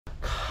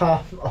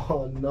Come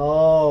on,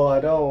 no, I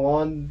don't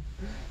want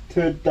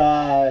to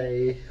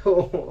die.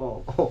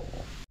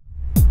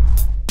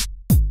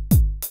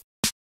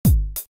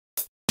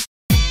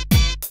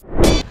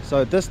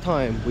 So this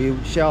time we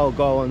shall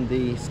go on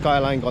the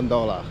Skyline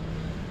Gondola,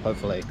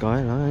 hopefully.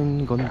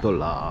 Skyline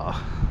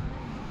Gondola.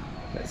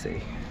 Let's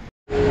see.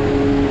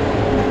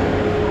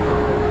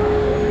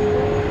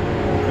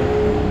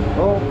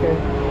 Okay.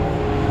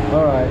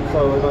 Alright,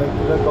 so we're going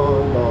to the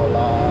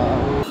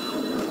gondola.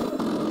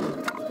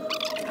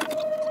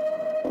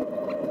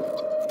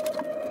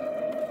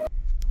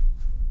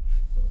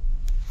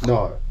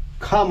 No,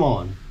 come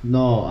on.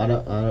 No, I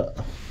don't.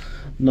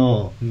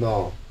 No.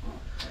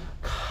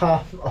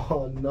 Come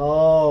on,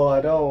 no,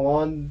 I don't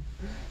want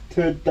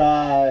to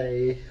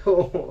die.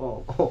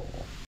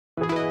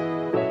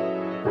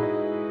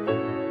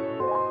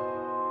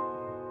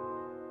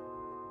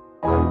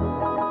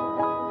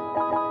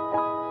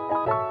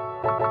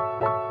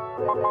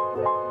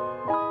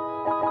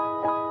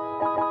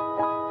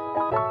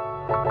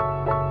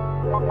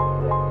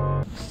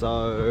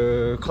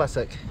 So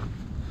classic,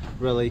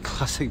 really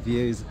classic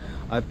views.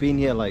 I've been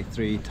here like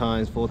 3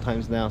 times, 4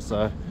 times now,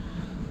 so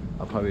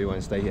I probably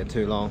won't stay here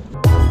too long.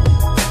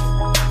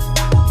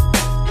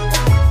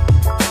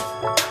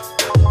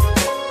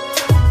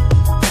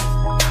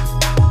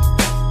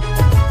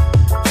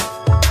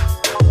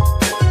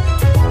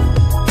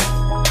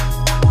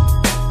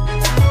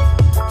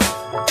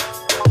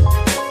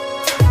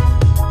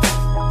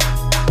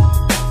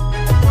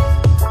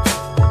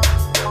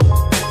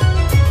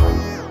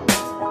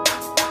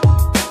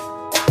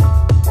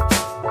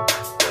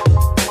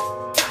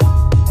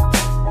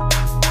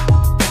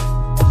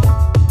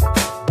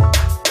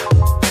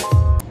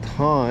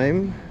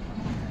 Time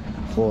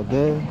for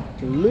the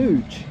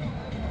luge.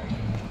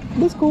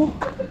 Let's go.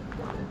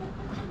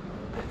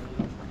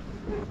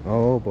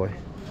 Oh boy,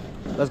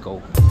 let's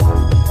go.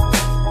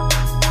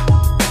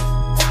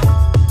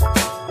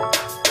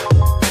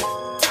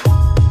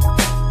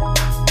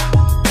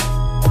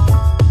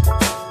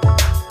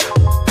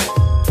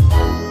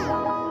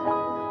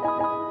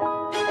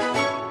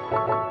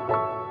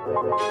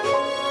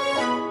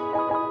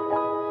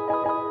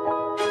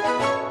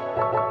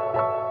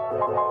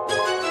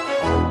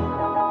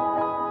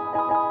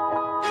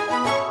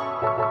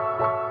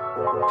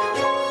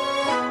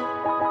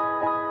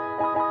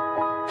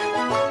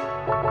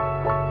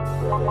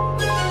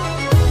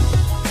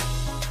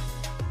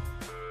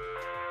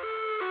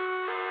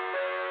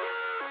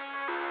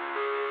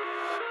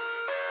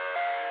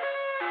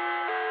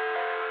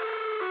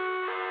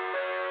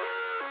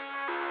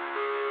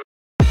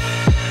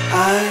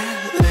 I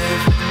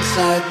live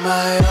inside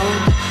my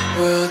own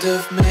world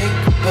of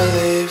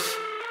make-believe.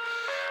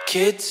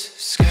 Kids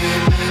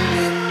screaming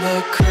in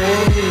the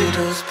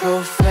cradles,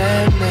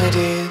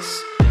 profanities.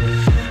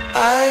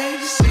 I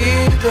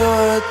see the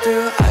world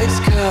through eyes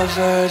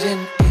covered in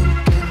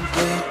ink and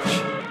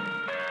bleach.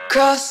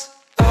 Cross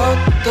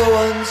out the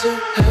ones who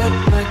heard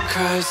my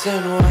cries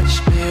and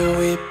watched me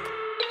weep.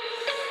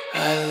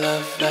 I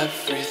love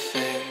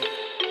everything.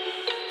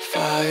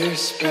 Fire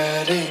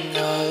spreading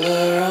all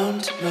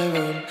around my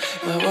room.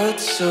 My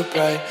world's so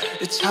bright,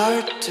 it's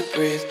hard to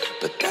breathe,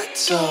 but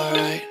that's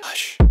alright.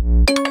 Hush.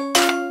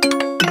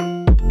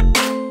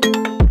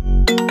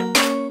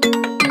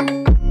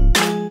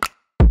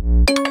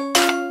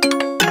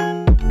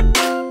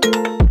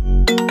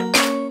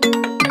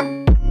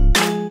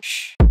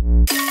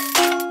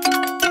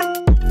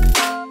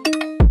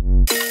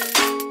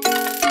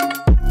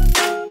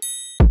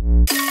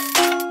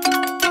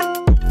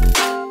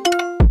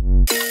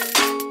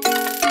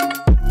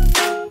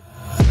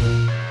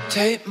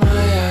 Take my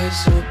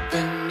eyes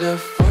open to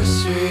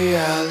force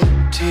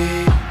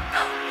reality.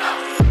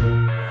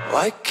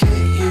 Why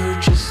can't you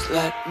just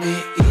let me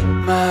eat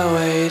my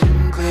weight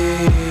in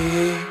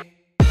glee?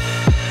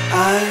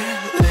 I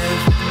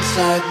live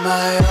inside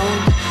my own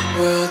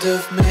world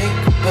of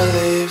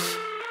make-believe.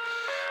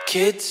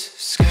 Kids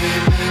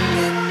screaming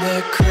in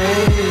their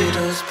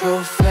cradles,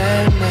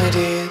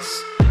 profanities.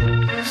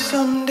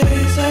 Some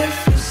days I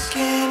feel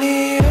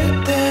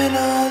skinnier than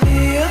all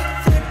the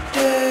other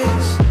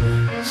days.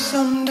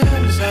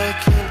 Sometimes I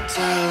can't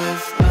tell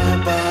if my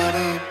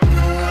body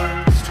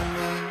belongs to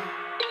me.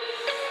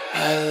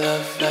 I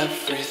love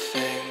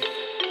everything.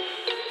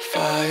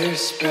 Fire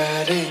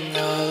spreading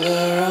all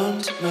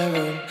around my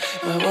room.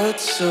 My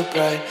world's so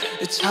bright,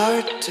 it's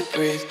hard to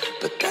breathe,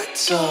 but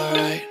that's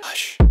alright.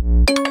 Hush.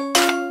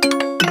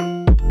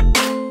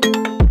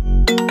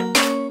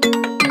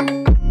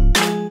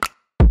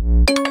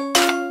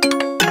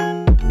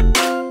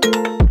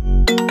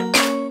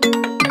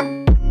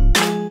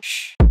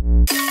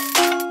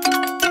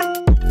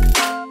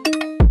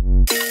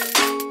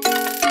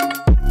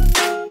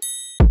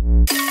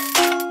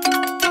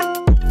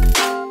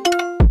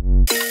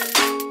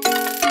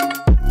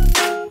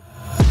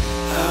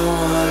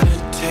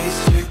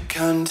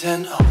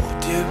 Content,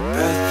 hold your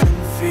breath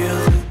and feel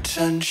the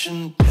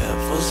tension.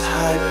 Devils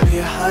hide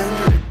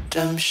behind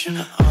redemption.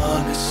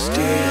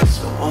 Honesty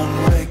is a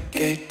one-way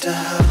gate to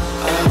hell.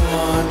 I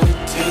wanna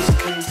taste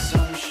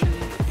consumption.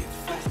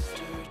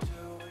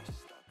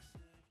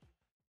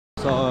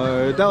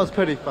 So that was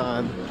pretty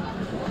fun.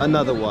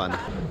 Another one.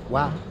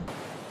 Wow.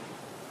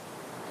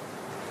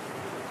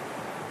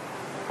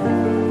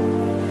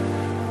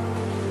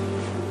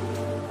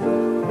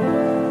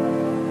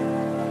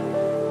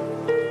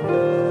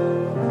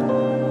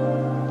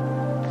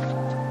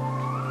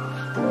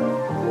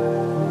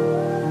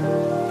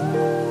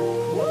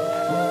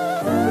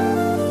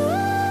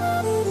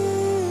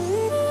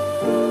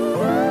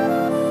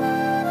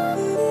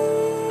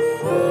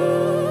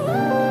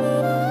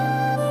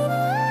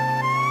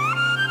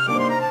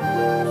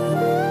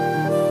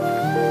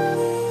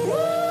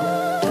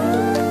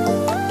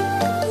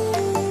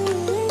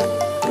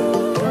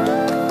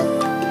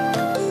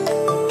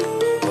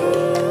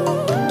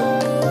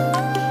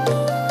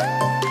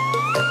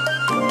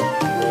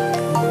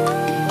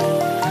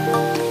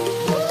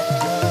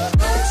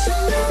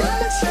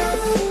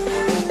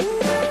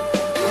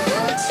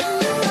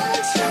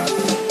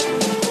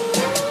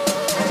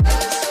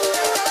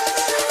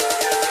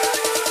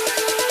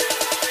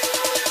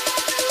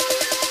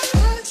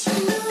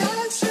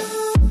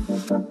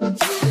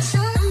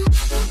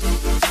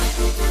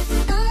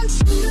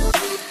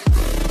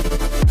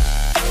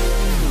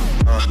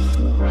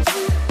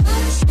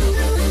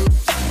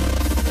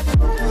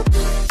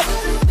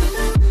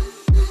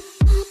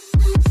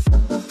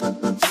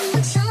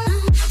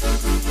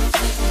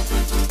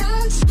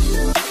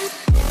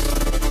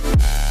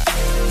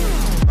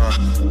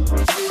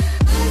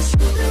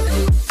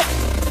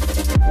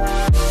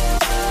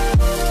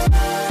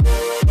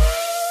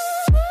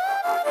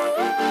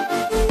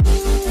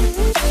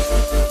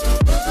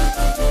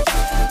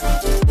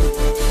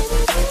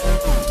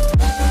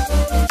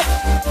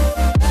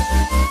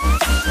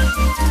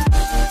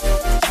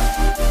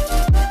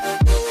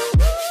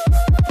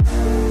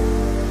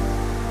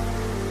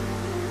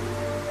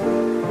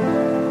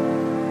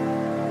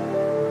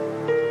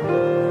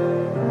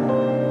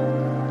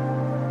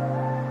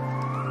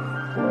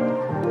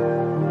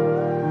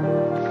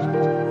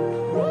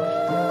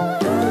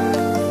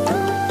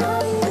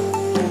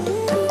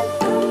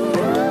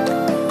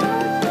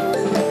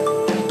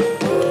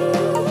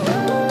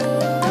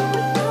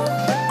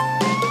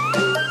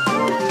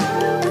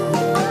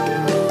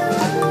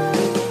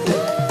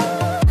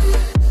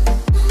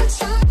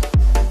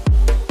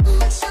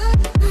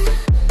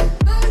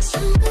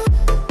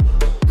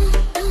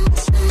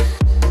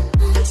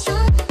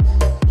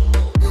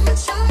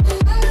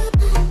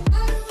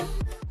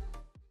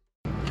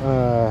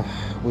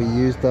 We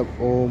used up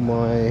all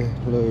my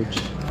luge,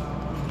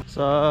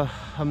 so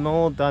I'm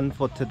all done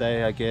for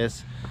today, I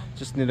guess.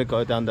 Just need to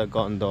go down the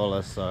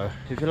gondola. So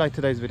if you like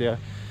today's video,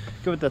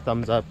 give it a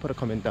thumbs up, put a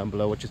comment down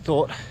below what you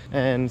thought,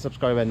 and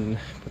subscribe and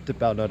put the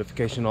bell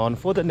notification on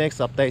for the next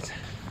update.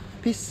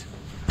 Peace.